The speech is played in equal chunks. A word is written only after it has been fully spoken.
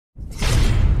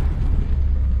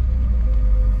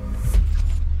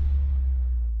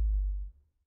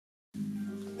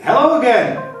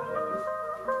again!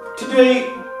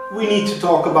 Today we need to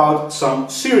talk about some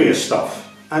serious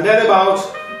stuff, and that about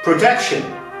protection.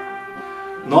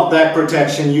 Not that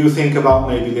protection you think about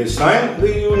maybe this time,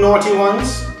 you naughty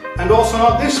ones, and also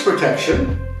not this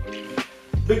protection,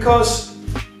 because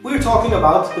we're talking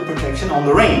about the protection on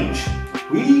the range.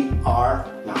 We are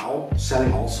now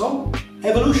selling also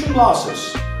Evolution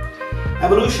glasses.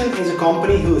 Evolution is a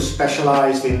company who is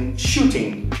specialized in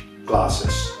shooting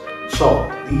glasses. So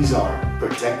these are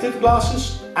protective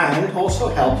glasses and also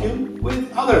help you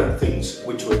with other things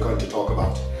which we're going to talk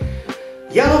about.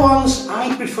 Yellow ones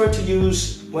I prefer to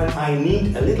use when I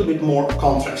need a little bit more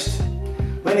contrast.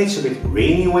 When it's a bit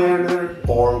rainy weather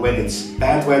or when it's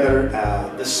bad weather,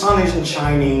 the sun isn't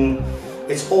shining,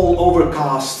 it's all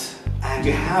overcast and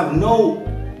you have no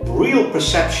real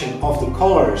perception of the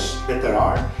colors that there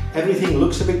are. Everything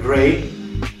looks a bit grey.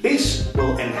 This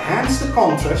will enhance the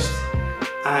contrast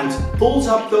and pulls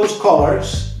up those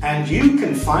colors, and you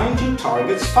can find your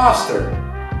targets faster.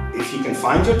 If you can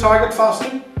find your target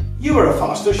faster, you are a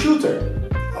faster shooter.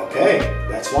 Okay,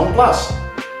 that's one plus.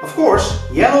 Of course,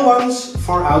 yellow ones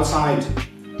for outside.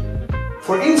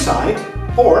 For inside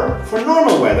or for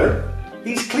normal weather,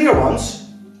 these clear ones,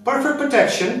 perfect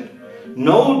protection,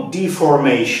 no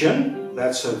deformation.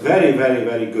 That's a very, very,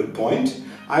 very good point.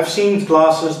 I've seen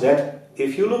glasses that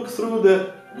if you look through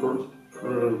the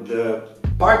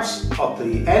parts of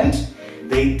the end,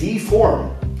 they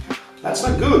deform. That's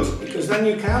not good, because then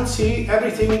you can't see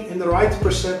everything in the right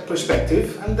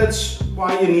perspective, and that's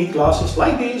why you need glasses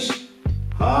like these.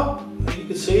 As you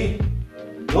can see,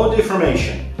 no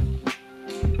deformation.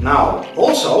 Now,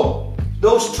 also,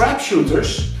 those trap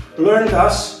shooters learned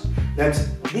us that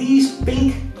these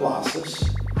pink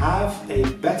glasses have a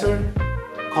better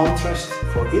contrast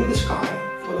for in the sky,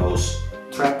 for those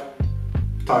trap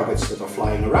targets that are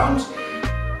flying around.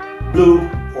 Blue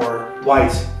or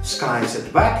white skies at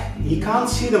the back, you can't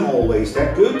see them always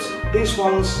that good. These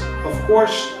ones, of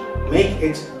course, make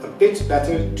it a bit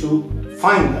better to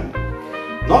find them.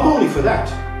 Not only for that,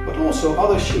 but also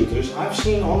other shooters I've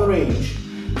seen on the range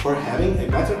for having a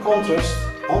better contrast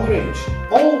on the range.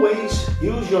 Always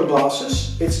use your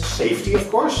glasses. It's safety, of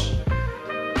course.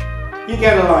 You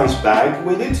get a nice bag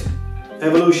with it.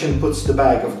 Evolution puts the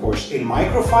bag, of course, in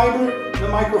microfiber. The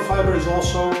microfiber is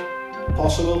also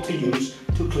possible to use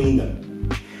to clean them.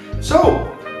 So,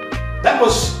 that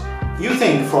was, you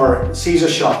think, for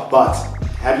CESAR-SHOP, but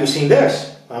have you seen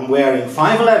this? I'm wearing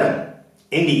 511.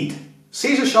 Indeed,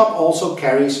 CESAR-SHOP also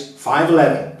carries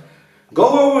 511. Go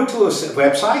over to a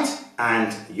website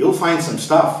and you'll find some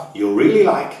stuff you'll really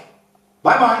like.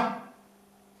 Bye bye!